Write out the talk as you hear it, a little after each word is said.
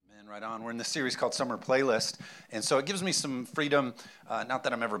right on. We're in this series called Summer Playlist, and so it gives me some freedom, not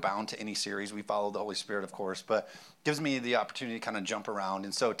that I'm ever bound to any series. We follow the Holy Spirit, of course, but gives me the opportunity to kind of jump around.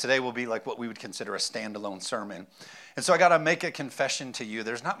 And so today will be like what we would consider a standalone sermon. And so I got to make a confession to you.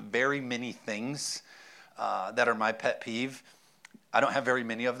 There's not very many things that are my pet peeve. I don't have very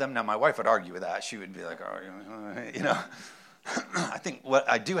many of them. Now, my wife would argue with that. She would be like, oh, you know. I think what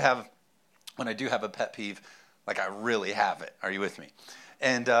I do have, when I do have a pet peeve, like I really have it. Are you with me?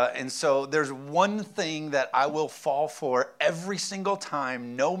 And so there's one thing that I will fall for every single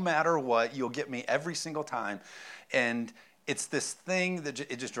time, no matter what. You'll get me every single time. And it's this thing that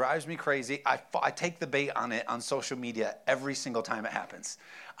it just drives me crazy. I take the bait on it on social media every single time it happens.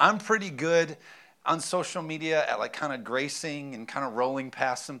 I'm pretty good on social media at like kind of gracing and kind of rolling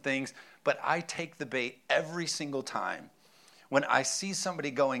past some things, but I take the bait every single time when I see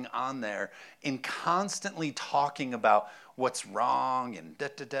somebody going on there and constantly talking about what's wrong and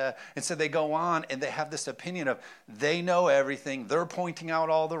da-da-da. And so they go on and they have this opinion of they know everything. They're pointing out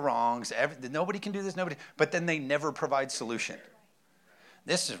all the wrongs. Nobody can do this, but then they never provide solution.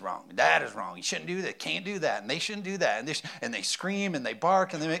 This is wrong. That is wrong. You shouldn't do that. Can't do that. And they shouldn't do that. And they scream and they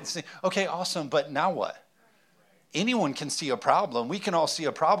bark and they make this thing. Okay, awesome. But now what? Anyone can see a problem. We can all see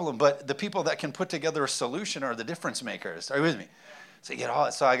a problem. But the people that can put together a solution are the difference makers. Are you with me?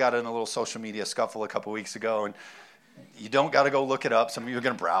 So I got in a little social media scuffle a couple weeks ago. And you don't got to go look it up. Some of you are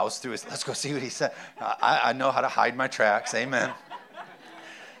going to browse through it. Let's go see what he said. I know how to hide my tracks. Amen.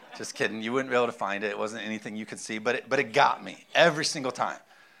 Just kidding. You wouldn't be able to find it. It wasn't anything you could see, but it got me every single time.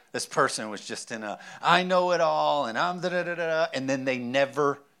 This person was just in I know it all, and I'm da-da-da-da, and then they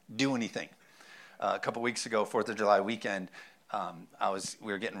never do anything. A couple weeks ago, 4th of July weekend,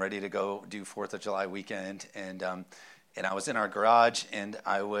 we were getting ready to go do 4th of July weekend, and I was in our garage, and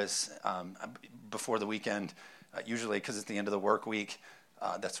I was, before the weekend, usually because it's the end of the work week,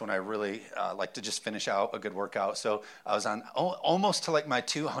 that's when I really like to just finish out a good workout. So I was on almost to like my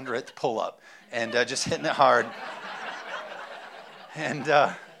 200th pull-up and just hitting it hard. And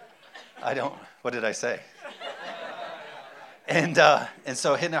what did I say? And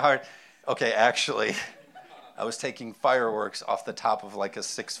so hitting it hard. Okay, actually, I was taking fireworks off the top of like a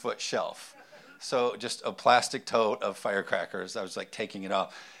 6-foot shelf. So just a plastic tote of firecrackers. I was like taking it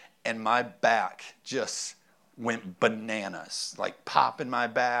off. And my back just went bananas, like pop in my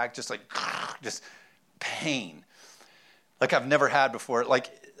back, just pain, like I've never had before. Like,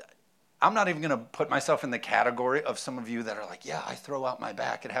 I'm not even going to put myself in the category of some of you that are like, yeah, I throw out my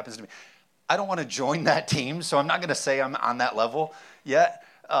back. It happens to me. I don't want to join that team, so I'm not going to say I'm on that level yet,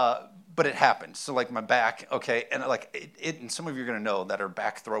 but it happens. So like my back, okay, and like and some of you are going to know that are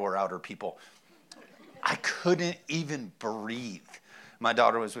back thrower outer people. I couldn't even breathe. My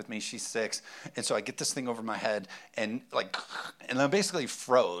daughter was with me, she's 6, and so I get this thing over my head, and I basically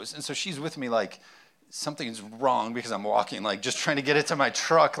froze, and so she's with me like, something's wrong because I'm walking, like just trying to get it to my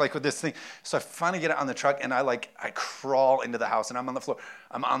truck, like with this thing. So I finally get it on the truck, and I crawl into the house, and I'm on the floor.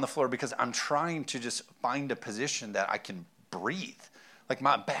 I'm on the floor because I'm trying to just find a position that I can breathe. Like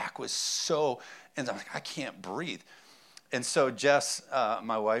my back was and I'm like, I can't breathe. And so Jess,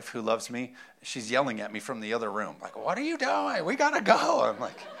 my wife who loves me, she's yelling at me from the other room. Like, what are you doing? We got to go. I'm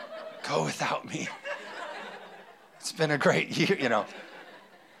like, go without me. It's been a great year, you know.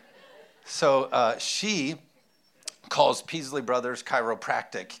 So she calls Peasley Brothers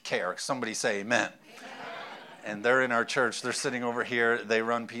Chiropractic Care. Somebody say amen. And they're in our church. They're sitting over here. They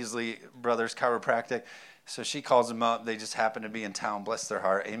run Peasley Brothers Chiropractic. So she calls them up. They just happen to be in town. Bless their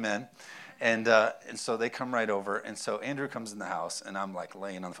heart. Amen. And so they come right over. And so Andrew comes in the house, and I'm like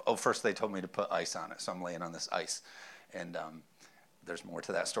laying on first they told me to put ice on it. So I'm laying on this ice. And there's more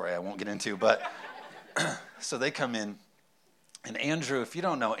to that story I won't get into. But so they come in. And Andrew, if you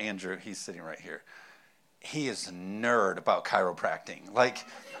don't know Andrew, he's sitting right here. He is a nerd about chiropractic. Like,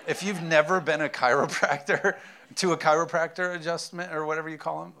 if you've never been a chiropractor to a chiropractor adjustment or whatever you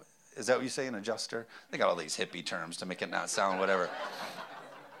call them, is that what you say, an adjuster? They got all these hippie terms to make it not sound whatever.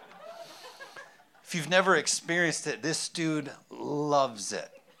 If you've never experienced it, this dude loves it.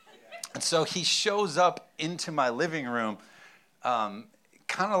 And so he shows up into my living room, kind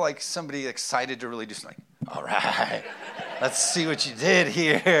of like somebody excited to really do something. Like, all right, let's see what you did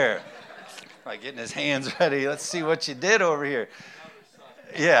here. Like getting his hands ready. Let's see what you did over here.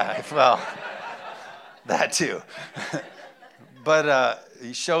 Yeah, well, that too. But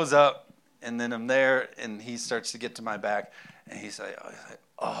he shows up, and then I'm there, and he starts to get to my back, and he's like,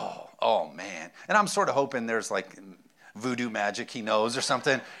 oh man. And I'm sort of hoping there's like voodoo magic he knows or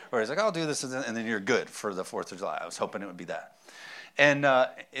something, where he's like, I'll do this, and then you're good for the 4th of July. I was hoping it would be that. And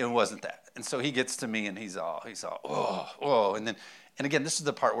it wasn't that. And so he gets to me, and he's all, and then And again, this is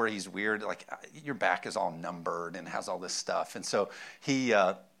the part where he's weird. Like, your back is all numbered and has all this stuff. And so he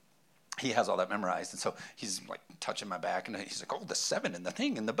has all that memorized. And so he's like touching my back, and he's like, oh, the 7 and the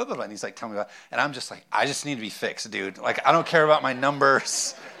thing and the blah, blah, blah. And he's like, tell me about it. And I'm just like, I just need to be fixed, dude. Like, I don't care about my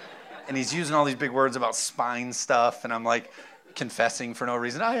numbers. And he's using all these big words about spine stuff. And I'm like confessing for no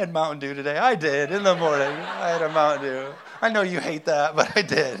reason. I had Mountain Dew today. I did in the morning. I had a Mountain Dew. I know you hate that, but I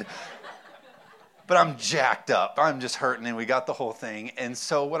did. But I'm jacked up. I'm just hurting, and we got the whole thing. And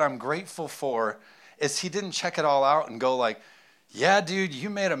so what I'm grateful for is he didn't check it all out and go like, yeah, dude, you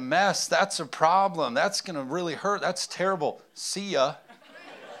made a mess. That's a problem. That's going to really hurt. That's terrible. See ya.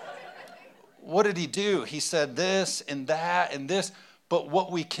 What did he do? He said this and that and this. But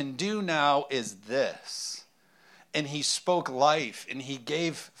what we can do now is this. And he spoke life, and he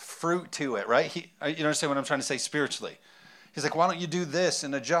gave fruit to it, right? You understand what I'm trying to say spiritually? He's like, why don't you do this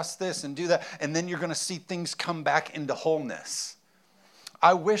and adjust this and do that? And then you're going to see things come back into wholeness.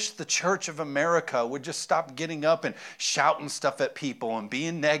 I wish the Church of America would just stop getting up and shouting stuff at people and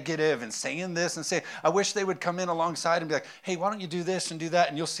being negative and saying this and saying, I wish they would come in alongside and be like, hey, why don't you do this and do that?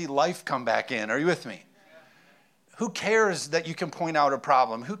 And you'll see life come back in. Are you with me? Who cares that you can point out a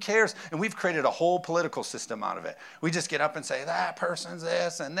problem? Who cares? And we've created a whole political system out of it. We just get up and say, that person's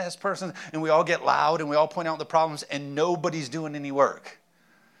this and this person, and we all get loud and we all point out the problems, and nobody's doing any work.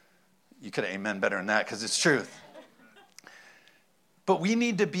 You could amen better than that because it's truth. But we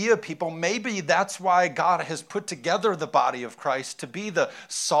need to be a people. Maybe that's why God has put together the body of Christ to be the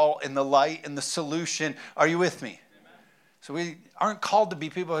salt and the light and the solution. Are you with me? Amen. So we aren't called to be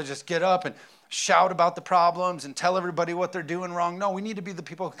people who just get up and shout about the problems and tell everybody what they're doing wrong. No, we need to be the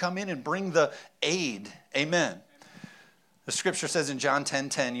people who come in and bring the aid. Amen. The scripture says in John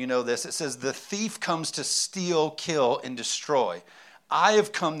 10:10, you know this, it says, the thief comes to steal, kill, and destroy. I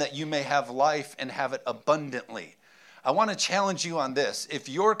have come that you may have life and have it abundantly. I want to challenge you on this. If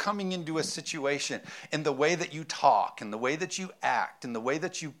you're coming into a situation in the way that you talk and the way that you act and the way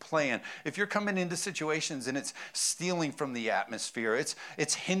that you plan, if you're coming into situations and it's stealing from the atmosphere,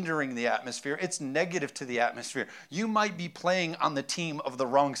 it's hindering the atmosphere, it's negative to the atmosphere, you might be playing on the team of the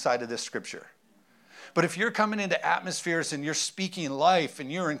wrong side of this scripture. But if you're coming into atmospheres and you're speaking life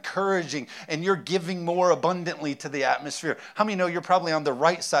and you're encouraging and you're giving more abundantly to the atmosphere, how many know you're probably on the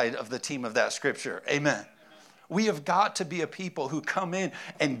right side of the team of that scripture? Amen. We have got to be a people who come in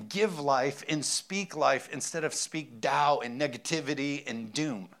and give life and speak life instead of speak doubt and negativity and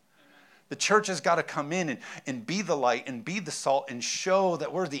doom. The church has got to come in and be the light and be the salt and show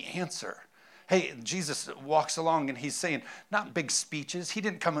that we're the answer. Hey, Jesus walks along and he's saying, not big speeches. He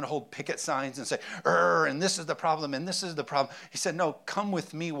didn't come and hold picket signs and say, and this is the problem and this is the problem. He said, no, come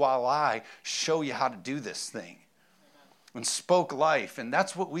with me while I show you how to do this thing. And spoke life. And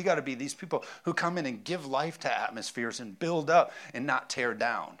that's what we got to be, these people who come in and give life to atmospheres and build up and not tear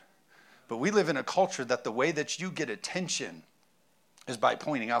down. But we live in a culture that the way that you get attention is by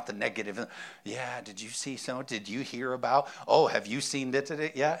pointing out the negative. Yeah, did you see so? Did you hear about? Oh, have you seen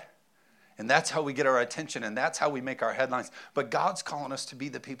it yet? And that's how we get our attention, and that's how we make our headlines. But God's calling us to be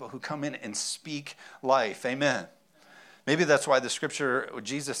the people who come in and speak life. Amen. Maybe that's why the scripture,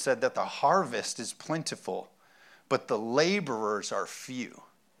 Jesus said that the harvest is plentiful, but the laborers are few.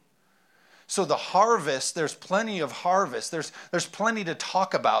 So the harvest, there's plenty of harvest. There's plenty to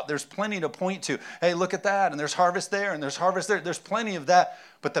talk about. There's plenty to point to. Hey, look at that. And there's harvest there, and there's harvest there. There's plenty of that.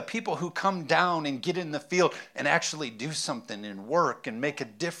 But the people who come down and get in the field and actually do something and work and make a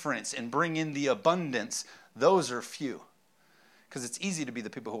difference and bring in the abundance, those are few. Because it's easy to be the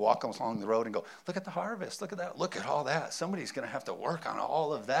people who walk along the road and go, look at the harvest. Look at that. Look at all that. Somebody's going to have to work on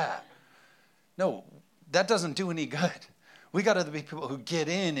all of that. No, that doesn't do any good. We got to be people who get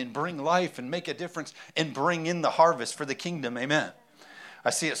in and bring life and make a difference and bring in the harvest for the kingdom. Amen.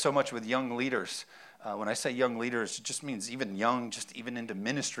 I see it so much with young leaders. When I say young leaders, it just means even young, just even into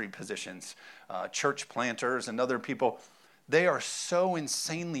ministry positions, church planters and other people. They are so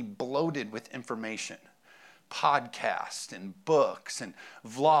insanely bloated with information, podcasts and books and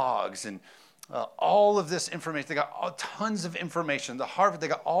vlogs and all of this information. They got tons of information. The Harvard, they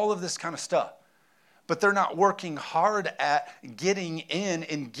got all of this kind of stuff. But they're not working hard at getting in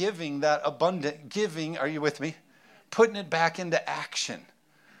and giving that abundant giving. Are you with me? Putting it back into action.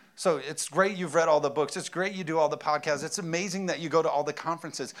 So it's great you've read all the books. It's great you do all the podcasts. It's amazing that you go to all the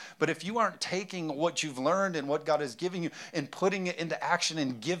conferences. But if you aren't taking what you've learned and what God is giving you and putting it into action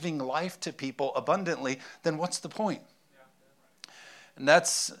and giving life to people abundantly, then what's the point? And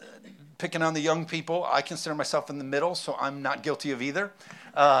that's picking on the young people. I consider myself in the middle, so I'm not guilty of either.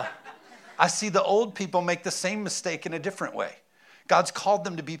 I see the old people make the same mistake in a different way. God's called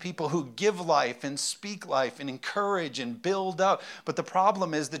them to be people who give life and speak life and encourage and build up. But the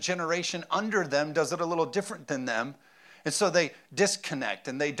problem is the generation under them does it a little different than them. And so they disconnect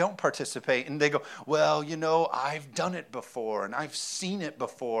and they don't participate. And they go, well, I've done it before and I've seen it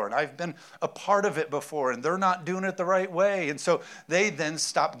before and I've been a part of it before and they're not doing it the right way. And so they then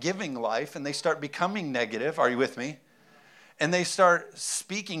stop giving life and they start becoming negative. Are you with me? And they start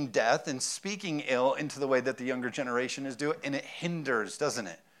speaking death and speaking ill into the way that the younger generation is doing. And it hinders, doesn't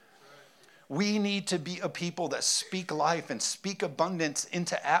it? We need to be a people that speak life and speak abundance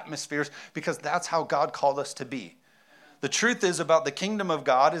into atmospheres because that's how God called us to be. The truth is about the kingdom of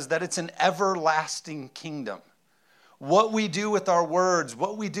God is that it's an everlasting kingdom. What we do with our words,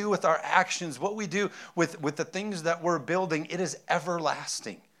 what we do with our actions, what we do with the things that we're building, it is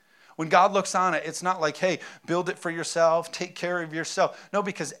everlasting. When God looks on it, it's not like, hey, build it for yourself, take care of yourself. No,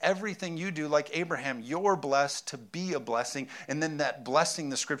 because everything you do, like Abraham, you're blessed to be a blessing. And then that blessing,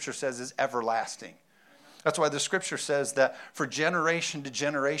 the scripture says, is everlasting. That's why the scripture says that for generation to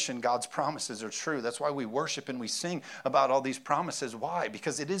generation, God's promises are true. That's why we worship and we sing about all these promises. Why?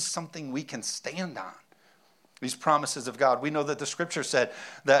 Because it is something we can stand on. These promises of God. We know that the scripture said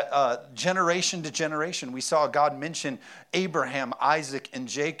that generation to generation, we saw God mention Abraham, Isaac, and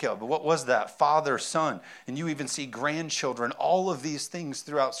Jacob. What was that? Father, son. And you even see grandchildren. All of these things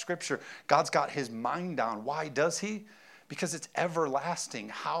throughout scripture, God's got his mind on. Why does he? Because it's everlasting.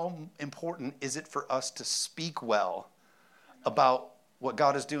 How important is it for us to speak well about what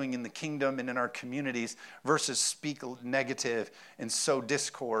God is doing in the kingdom and in our communities versus speak negative and sow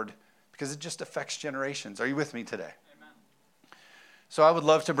discord? Because it just affects generations. Are you with me today? Amen. So I would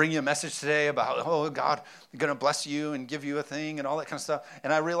love to bring you a message today about, God is going to bless you and give you a thing and all that kind of stuff.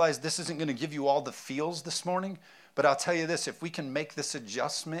 And I realize this isn't going to give you all the feels this morning. But I'll tell you this, if we can make this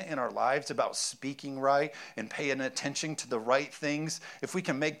adjustment in our lives about speaking right and paying attention to the right things, if we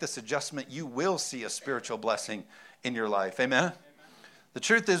can make this adjustment, you will see a spiritual blessing in your life. Amen? Amen. The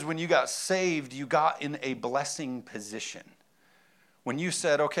truth is when you got saved, you got in a blessing position. When you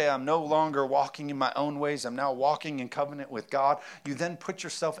said, okay, I'm no longer walking in my own ways, I'm now walking in covenant with God, you then put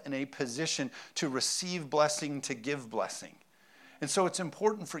yourself in a position to receive blessing, to give blessing. And so it's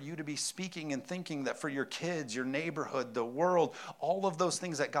important for you to be speaking and thinking that for your kids, your neighborhood, the world, all of those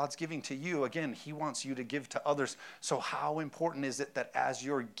things that God's giving to you, again, he wants you to give to others. So how important is it that as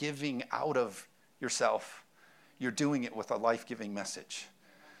you're giving out of yourself, you're doing it with a life-giving message?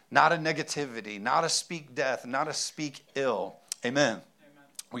 Not a negativity, not a speak death, not a speak ill. Amen.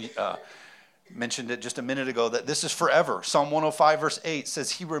 We mentioned it just a minute ago that this is forever. Psalm 105 verse 8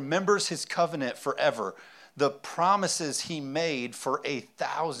 says he remembers his covenant forever, the promises he made for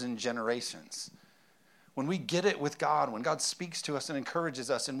 1,000 generations. When we get it with God, when God speaks to us and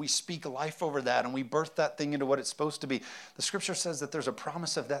encourages us and we speak life over that and we birth that thing into what it's supposed to be, the scripture says that there's a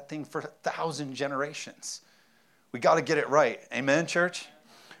promise of that thing for 1,000 generations. We got to get it right. Amen, church?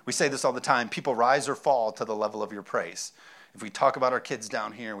 We say this all the time. People rise or fall to the level of your praise. If we talk about our kids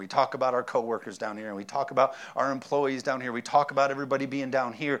down here, we talk about our coworkers down here, and we talk about our employees down here, we talk about everybody being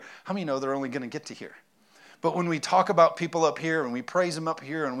down here, how many know they're only going to get to here? But when we talk about people up here and we praise them up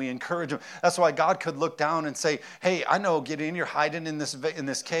here and we encourage them, that's why God could look down and say, hey, I know, Gideon, you're hiding in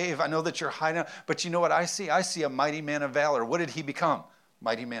this cave. I know that you're hiding, but you know what I see? I see a mighty man of valor. What did he become?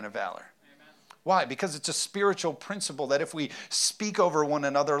 Mighty man of valor. Why? Because it's a spiritual principle that if we speak over one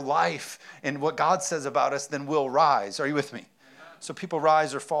another life and what God says about us, then we'll rise. Are you with me? Amen. So people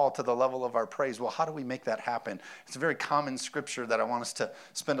rise or fall to the level of our praise. Well, how do we make that happen? It's a very common scripture that I want us to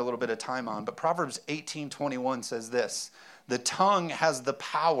spend a little bit of time on. But Proverbs 18:21 says this, the tongue has the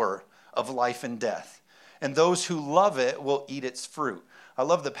power of life and death, and those who love it will eat its fruit. I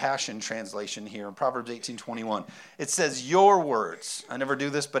love the Passion Translation here in Proverbs 18:21. It says, your words. I never do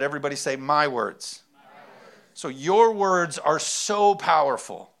this, but everybody say, my words. My words. So your words are so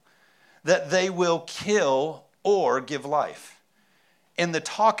powerful that they will kill or give life. And the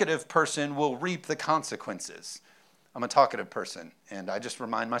talkative person will reap the consequences. I'm a talkative person, and I just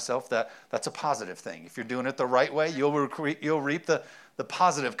remind myself that that's a positive thing. If you're doing it the right way, you'll reap the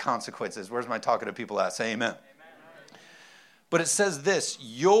positive consequences. Where's my talkative people at? Say amen. But it says this,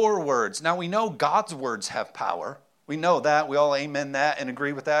 your words. Now we know God's words have power. We know that. We all amen that and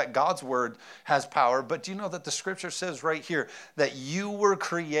agree with that. God's word has power. But do you know that the scripture says right here that you were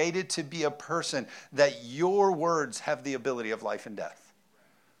created to be a person, that your words have the ability of life and death?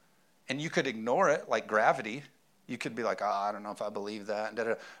 And you could ignore it like gravity. You could be like, I don't know if I believe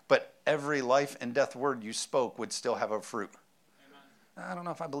that. But every life and death word you spoke would still have a fruit. I don't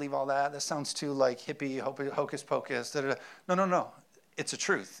know if I believe all that. That sounds too like hippie, hocus pocus. No. it's a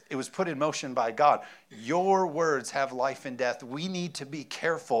truth. It was put in motion by God. Your words have life and death. We need to be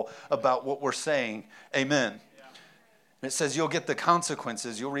careful about what we're saying. Amen. Yeah. And it says you'll get the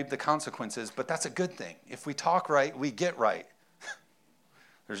consequences. You'll reap the consequences, but that's a good thing. If we talk right, we get right.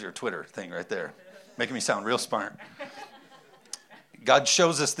 There's your Twitter thing right there, making me sound real smart. God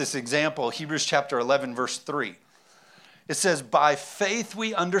shows us this example, Hebrews chapter 11, verse 3. It says, by faith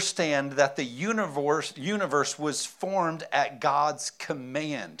we understand that the universe was formed at God's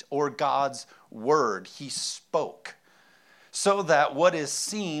command or God's word. He spoke so that what is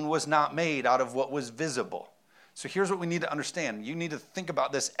seen was not made out of what was visible. So here's what we need to understand. You need to think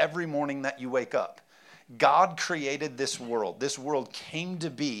about this every morning that you wake up. God created this world. This world came to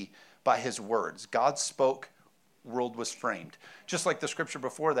be by his words. God spoke, world was framed. Just like the scripture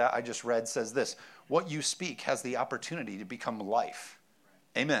before that I just read says this, what you speak has the opportunity to become life.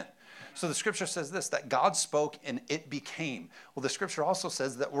 Amen. So the scripture says this, that God spoke and it became. Well, the scripture also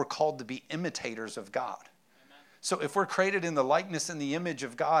says that we're called to be imitators of God. So if we're created in the likeness and the image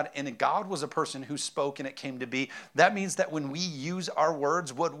of God, and God was a person who spoke and it came to be, that means that when we use our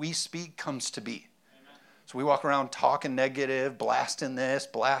words, what we speak comes to be. So we walk around talking negative, blasting this,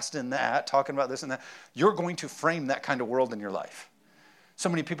 blasting that, talking about this and that. You're going to frame that kind of world in your life. So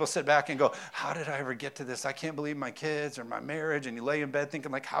many people sit back and go, how did I ever get to this? I can't believe my kids or my marriage. And you lay in bed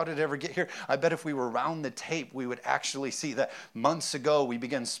thinking like, how did it ever get here? I bet if we were around the tape, we would actually see that months ago we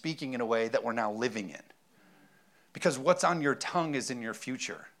began speaking in a way that we're now living in. Because what's on your tongue is in your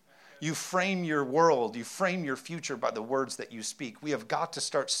future. You frame your world, you frame your future by the words that you speak. We have got to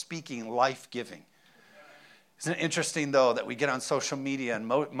start speaking life-giving. Isn't it interesting, though, that we get on social media and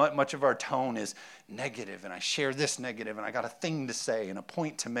much of our tone is negative, and I share this negative, and I got a thing to say and a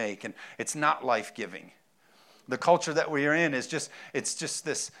point to make, and it's not life-giving. The culture that we are in is it's just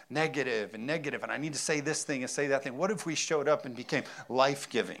this negative, and I need to say this thing and say that thing. What if we showed up and became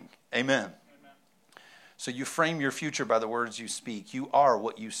life-giving? Amen. Amen. So you frame your future by the words you speak. You are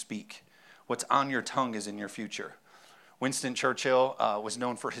what you speak. What's on your tongue is in your future. Winston Churchill was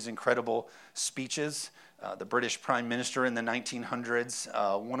known for his incredible speeches. The British Prime Minister in the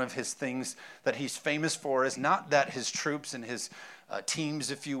 1900s, one of his things that he's famous for is not that his troops and his teams,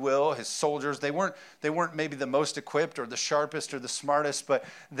 if you will, his soldiers, they weren't maybe the most equipped or the sharpest or the smartest, but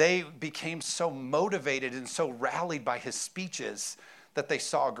they became so motivated and so rallied by his speeches that they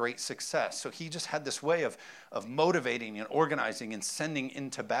saw great success. So he just had this way of motivating and organizing and sending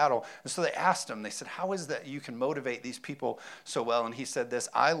into battle. And so they asked him, they said, how is that you can motivate these people so well? And he said this,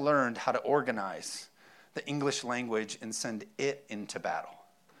 I learned how to organize the English language and send it into battle.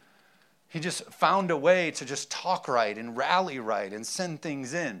 He just found a way to just talk right and rally right and send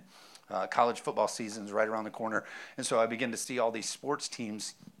things in. College football season's right around the corner. And so I begin to see all these sports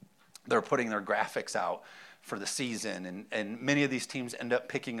teams, they're putting their graphics out for the season. And many of these teams end up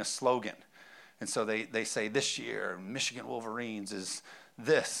picking a slogan. And so they say this year, Michigan Wolverines is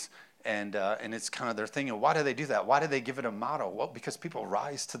this. And it's kind of their thing. And why do they do that? Why do they give it a motto? Well, because people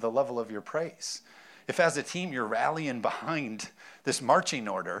rise to the level of your praise. If as a team you're rallying behind this marching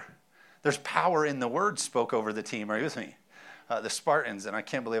order, there's power in the words spoke over the team. Are you with me? The Spartans, and I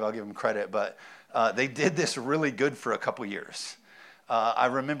can't believe I'll give them credit, but they did this really good for a couple years. I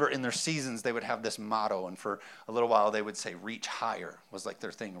remember in their seasons they would have this motto, and for a little while they would say reach higher was like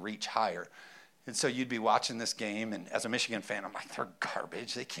their thing, reach higher. And so you'd be watching this game, and as a Michigan fan, I'm like, they're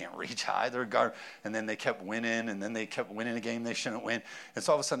garbage. They can't reach high. They're garbage. And then they kept winning, and then they kept winning a game they shouldn't win. And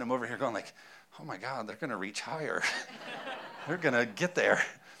so all of a sudden I'm over here going like, oh my God, they're going to reach higher. They're going to get there.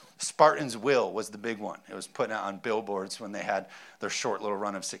 Spartans will was the big one. It was put out on billboards when they had their short little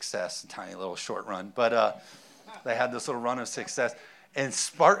run of success, a tiny little short run. But they had this little run of success. And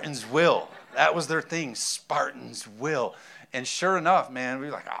Spartans will. That was their thing. Spartans will. And sure enough, man, we'd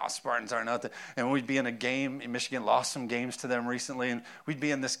be like, oh, Spartans are nothing. And we'd be in a game. Michigan lost some games to them recently. And we'd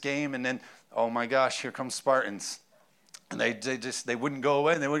be in this game. And then, oh my gosh, here comes Spartans. And they wouldn't go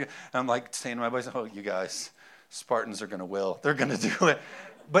away. And I'm like saying to my boys, oh, you guys, Spartans are going to will. They're going to do it.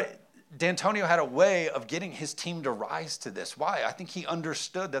 But D'Antonio had a way of getting his team to rise to this. Why? I think he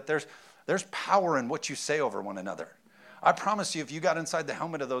understood that there's power in what you say over one another. I promise you, if you got inside the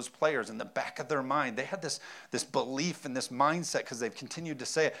helmet of those players, in the back of their mind, they had this belief and this mindset because they've continued to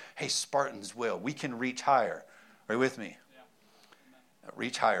say it, hey, Spartans will. We can reach higher. Are you with me? Yeah.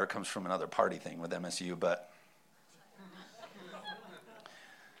 Reach higher comes from another party thing with MSU, but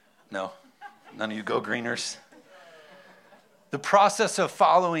no, none of you go Greeners. The process of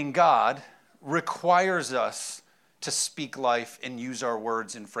following God requires us to speak life and use our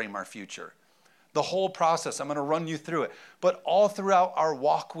words and frame our future. The whole process, I'm going to run you through it. But all throughout our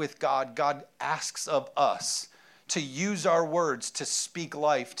walk with God, God asks of us to use our words to speak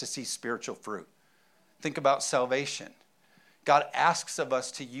life, to see spiritual fruit. Think about salvation. God asks of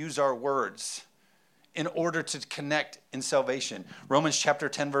us to use our words in order to connect in salvation. Romans chapter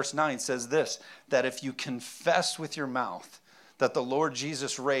 10, verse 9 says this, that if you confess with your mouth that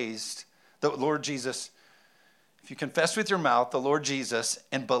if you confess with your mouth the Lord Jesus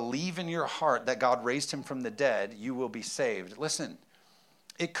and believe in your heart that God raised him from the dead, you will be saved. Listen,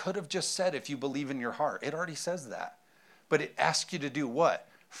 it could have just said if you believe in your heart. It already says that. But it asks you to do what?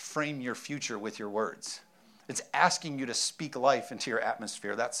 Frame your future with your words. It's asking you to speak life into your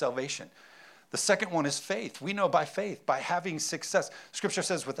atmosphere. That's salvation. The second one is faith. We know by faith, by having success. Scripture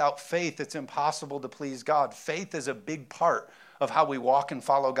says without faith, it's impossible to please God. Faith is a big part of how we walk and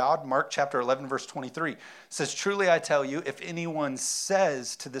follow God. Mark chapter 11, verse 23 says, truly I tell you, if anyone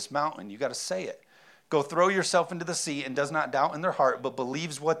says to this mountain, you got to say it, go throw yourself into the sea, and does not doubt in their heart, but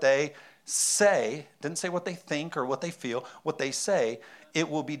believes what they say, didn't say what they think or what they feel, what they say, it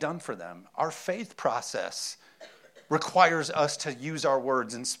will be done for them. Our faith process requires us to use our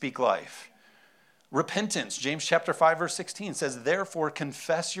words and speak life. Repentance, James chapter 5, verse 16 says, therefore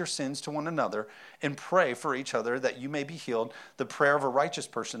confess your sins to one another and pray for each other that you may be healed. The prayer of a righteous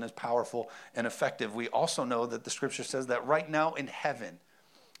person is powerful and effective. We also know that the scripture says that right now in heaven,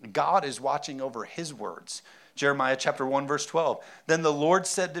 God is watching over his words. Jeremiah chapter 1, verse 12. Then the Lord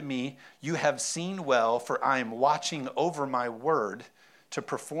said to me, you have seen well, for I am watching over my word to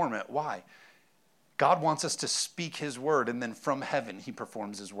perform it. Why? God wants us to speak his word, and then from heaven, he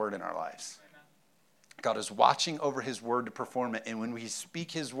performs his word in our lives. God is watching over his word to perform it. And when we speak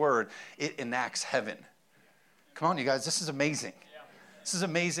his word, it enacts heaven. Come on, you guys, this is amazing. This is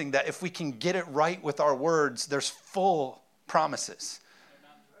amazing that if we can get it right with our words, there's full promises.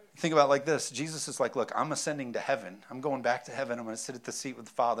 Think about it like this. Jesus is like, look, I'm ascending to heaven. I'm going back to heaven. I'm going to sit at the seat with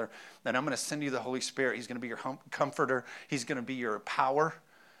the Father. Then I'm going to send you the Holy Spirit. He's going to be your comforter. He's going to be your power.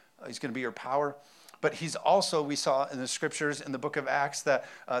 But he's also, we saw in the scriptures in the book of Acts that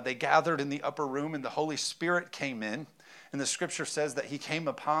they gathered in the upper room and the Holy Spirit came in. And the scripture says that he came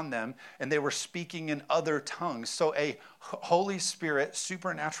upon them and they were speaking in other tongues. So a Holy Spirit,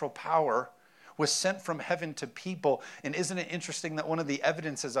 supernatural power was sent from heaven to people. And isn't it interesting that one of the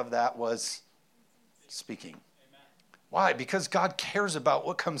evidences of that was speaking? Why? Because God cares about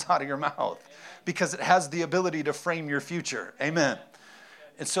what comes out of your mouth. Because it has the ability to frame your future. Amen.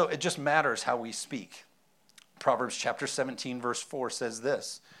 And so it just matters how we speak. Proverbs chapter 17, verse 4 says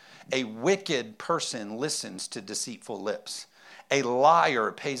this, a wicked person listens to deceitful lips. A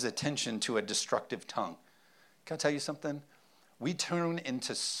liar pays attention to a destructive tongue. Can I tell you something? We tune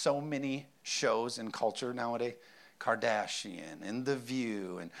into so many shows in culture nowadays. Kardashian and The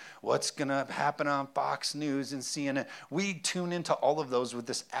View and what's going to happen on Fox News and CNN. We tune into all of those with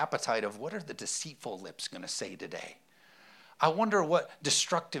this appetite of what are the deceitful lips going to say today? I wonder what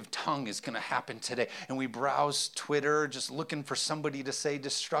destructive tongue is going to happen today. And we browse Twitter just looking for somebody to say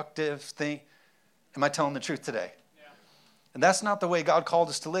destructive thing. Am I telling the truth today? Yeah. And that's not the way God called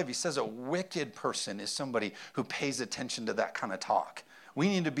us to live. He says a wicked person is somebody who pays attention to that kind of talk. We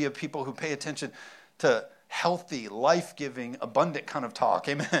need to be a people who pay attention to healthy, life-giving, abundant kind of talk.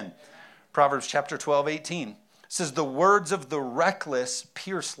 Amen. Amen. Proverbs chapter 12, 18 says the words of the reckless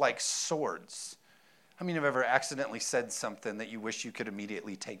pierce like swords. How many have ever accidentally said something that you wish you could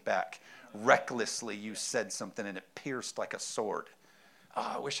immediately take back? Recklessly, you said something and it pierced like a sword.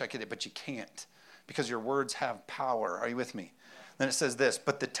 Oh, I wish I could, but you can't because your words have power. Are you with me? Then it says this,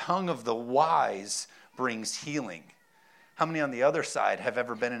 but the tongue of the wise brings healing. How many on the other side have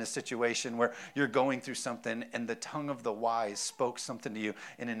ever been in a situation where you're going through something and the tongue of the wise spoke something to you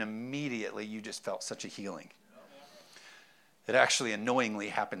and then immediately you just felt such a healing? It actually annoyingly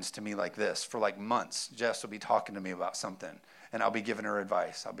happens to me like this. For like months, Jess will be talking to me about something, and I'll be giving her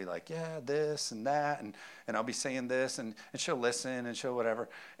advice. I'll be like, yeah, this and that, and I'll be saying this, and she'll listen, and she'll whatever,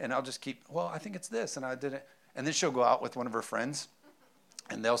 and I'll just keep, well, I think it's this, and I did it. And then she'll go out with one of her friends,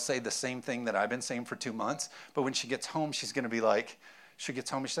 and they'll say the same thing that I've been saying for 2 months, but when she gets home, she's going to be like, she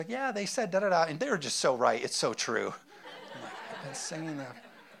gets home, and she's like, yeah, they said da-da-da, and they're just so right. It's so true. I'm like, I've been saying that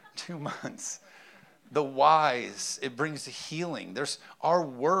 2 months. The wise, it brings healing. There's our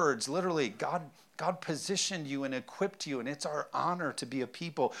words, literally, God positioned you and equipped you, and it's our honor to be a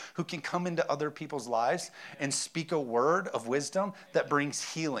people who can come into other people's lives and speak a word of wisdom that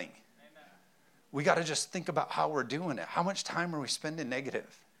brings healing. Amen. We got to just think about how we're doing it. How much time are we spending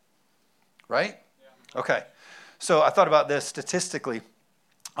negative? Right? Yeah. Okay. So I thought about this statistically.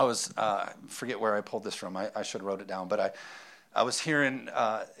 I was, forget where I pulled this from. I should have wrote it down, but I was hearing,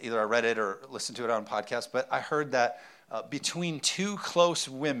 either I read it or listened to it on a podcast, but I heard that between two close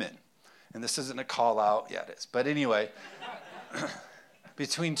women, And this isn't a call out. Yeah, it is. But anyway,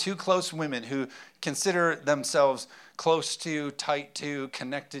 between two close women who consider themselves close to, tight to,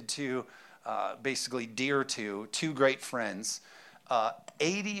 connected to, basically dear to, two great friends,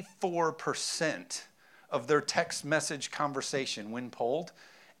 84% of their text message conversation, when polled,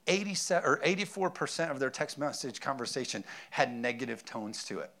 84% of their text message conversation had negative tones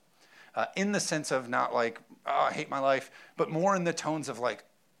to it. In the sense of not like, oh, I hate my life, but more in the tones of like,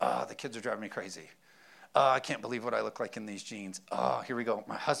 oh, the kids are driving me crazy. Oh, I can't believe what I look like in these jeans. Oh, here we go.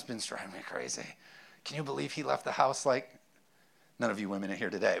 My husband's driving me crazy. Can you believe he left the house like, none of you women are here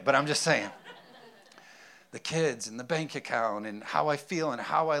today, but I'm just saying. The kids and the bank account and how I feel and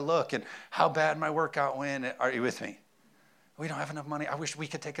how I look and how bad my workout went. Are you with me? We don't have enough money. I wish we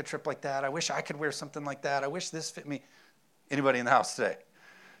could take a trip like that. I wish I could wear something like that. I wish this fit me. Anybody in the house today?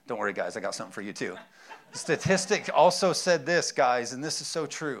 Don't worry, guys. I got something for you, too. The statistic also said this, guys, and this is so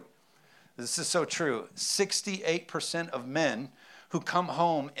true. This is so true. 68% of men who come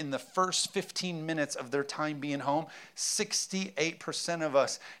home in the first 15 minutes of their time being home, 68% of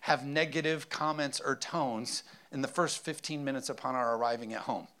us have negative comments or tones in the first 15 minutes upon our arriving at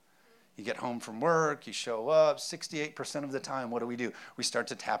home. You get home from work, you show up, 68% of the time, what do? We start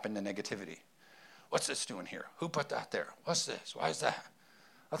to tap into negativity. What's this doing here? Who put that there? What's this? Why is that?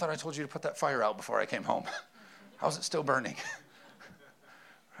 I thought I told you to put that fire out before I came home. How's it still burning?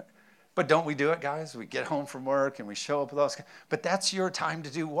 But don't we do it, guys? We get home from work and we show up with us. But that's your time to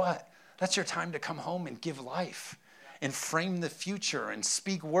do what? That's your time to come home and give life and frame the future and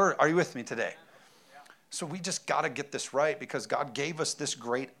speak word. Are you with me today? So we just got to get this right because God gave us this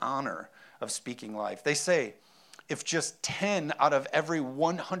great honor of speaking life. They say if just 10 out of every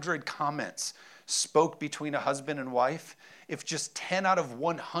 100 comments spoke between a husband and wife, if just 10 out of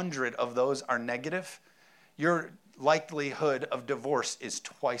 100 of those are negative, your likelihood of divorce is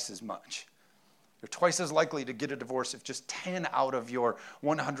twice as much. You're twice as likely to get a divorce if just 10 out of your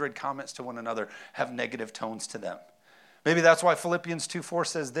 100 comments to one another have negative tones to them. Maybe that's why Philippians 2:4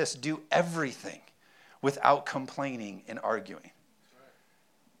 says this, do everything without complaining and arguing.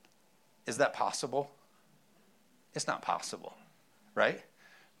 Is that possible? It's not possible, right?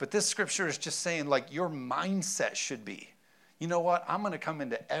 But this scripture is just saying like your mindset should be, you know what? I'm going to come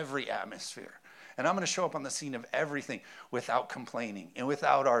into every atmosphere and I'm going to show up on the scene of everything without complaining and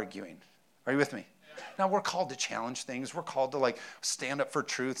without arguing. Are you with me? Yeah. Now we're called to challenge things. We're called to like stand up for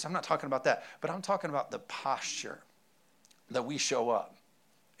truths. I'm not talking about that, but I'm talking about the posture that we show up.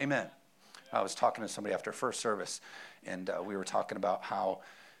 Amen. I was talking to somebody after first service, and we were talking about how,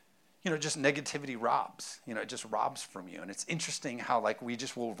 just negativity robs. It just robs from you. And it's interesting how, like, we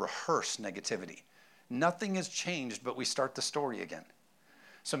just will rehearse negativity. Nothing has changed, but we start the story again.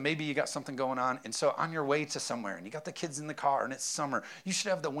 So maybe you got something going on, and so on your way to somewhere, and you got the kids in the car, and it's summer. You should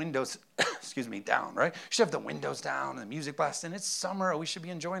have the windows, down, right? You should have the windows down and the music blasting. It's summer. We should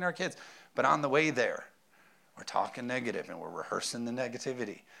be enjoying our kids. But on the way there, we're talking negative, and we're rehearsing the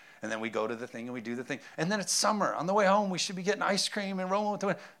negativity. And then we go to the thing and we do the thing. And then it's summer. On the way home, we should be getting ice cream and rolling with the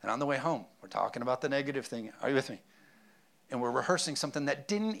wind. And on the way home, we're talking about the negative thing. Are you with me? And we're rehearsing something that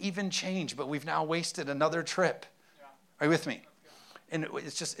didn't even change, but we've now wasted another trip. Yeah. Are you with me? And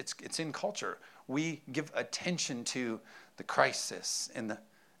it's in culture. We give attention to the crisis and the,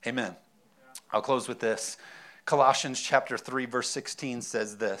 amen. Yeah. I'll close with this. Colossians chapter 3, verse 16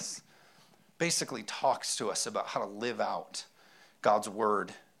 says this. Basically talks to us about how to live out God's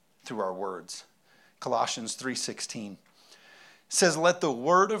word through our words. Colossians 3:16 says, let the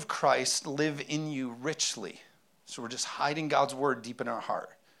word of Christ live in you richly. So we're just hiding God's word deep in our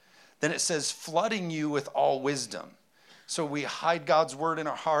heart. Then it says, flooding you with all wisdom. So we hide God's word in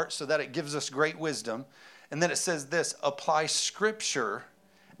our heart so that it gives us great wisdom. And then it says this, apply scripture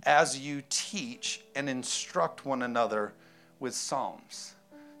as you teach and instruct one another with psalms.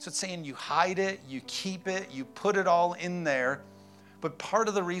 So it's saying you hide it, you keep it, you put it all in there. But part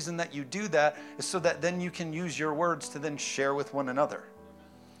of the reason that you do that is so that then you can use your words to then share with one another.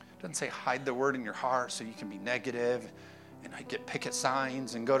 It doesn't say hide the word in your heart so you can be negative and get picket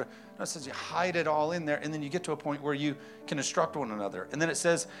signs and go to. No, it says you hide it all in there and then you get to a point where you can instruct one another. And then it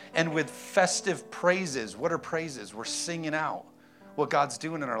says, and with festive praises. What are praises? We're singing out what God's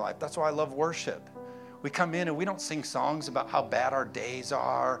doing in our life. That's why I love worship. We come in and we don't sing songs about how bad our days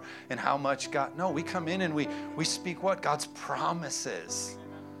are and how much God. No, we come in and we speak what? God's promises.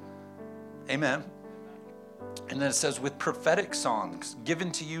 Amen. And then it says with prophetic songs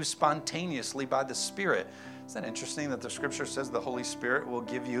given to you spontaneously by the Spirit. Isn't that interesting that the scripture says the Holy Spirit will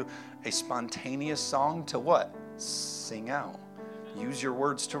give you a spontaneous song to what? Sing out. Use your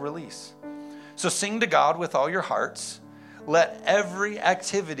words to release. So sing to God with all your hearts. Let every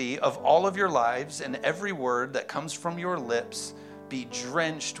activity of all of your lives and every word that comes from your lips be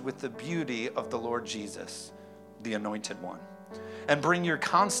drenched with the beauty of the Lord Jesus, the Anointed One. And bring your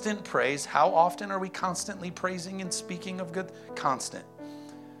constant praise. How often are we constantly praising and speaking of good? Constant.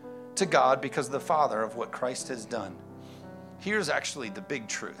 To God because the Father of what Christ has done. Here's actually the big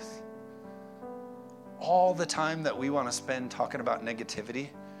truth. All the time that we want to spend talking about negativity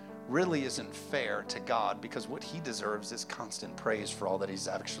really isn't fair to God, because what he deserves is constant praise for all that he's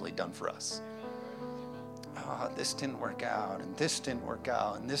actually done for us. This didn't work out, and this didn't work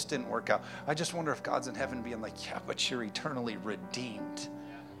out, and this didn't work out. I just wonder if God's in heaven being like, yeah, but you're eternally redeemed.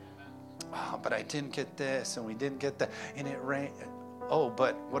 But I didn't get this, and we didn't get that, and it rained. Oh,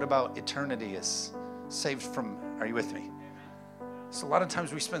 but what about eternity is saved from, are you with me? So a lot of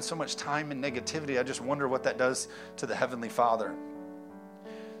times we spend so much time in negativity, I just wonder what that does to the Heavenly Father.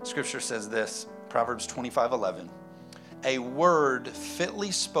 Scripture says this, Proverbs 25:11. A word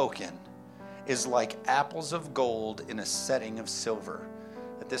fitly spoken is like apples of gold in a setting of silver.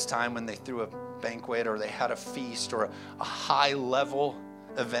 At this time when they threw a banquet or they had a feast or a high-level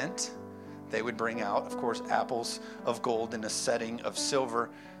event, they would bring out, of course, apples of gold in a setting of silver.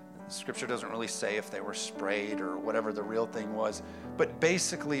 Scripture doesn't really say if they were sprayed or whatever the real thing was, but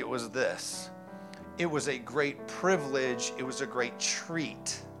basically it was this. It was a great privilege. It was a great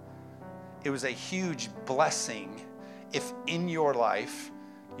treat. It was a huge blessing if in your life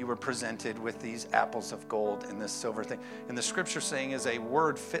you were presented with these apples of gold and this silver thing. And the scripture saying is a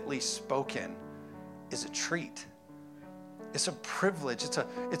word fitly spoken is a treat. It's a privilege.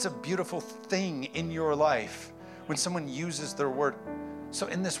 It's a beautiful thing in your life when someone uses their word. So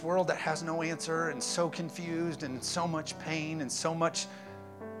in this world that has no answer and so confused and so much pain and so much,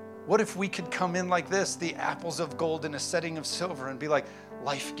 what if we could come in like this, the apples of gold in a setting of silver, and be like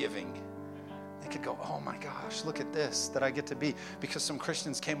life-giving? They could go, oh my gosh, look at this that I get to be, because some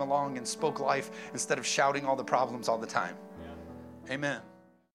Christians came along and spoke life instead of shouting all the problems all the time. Amen.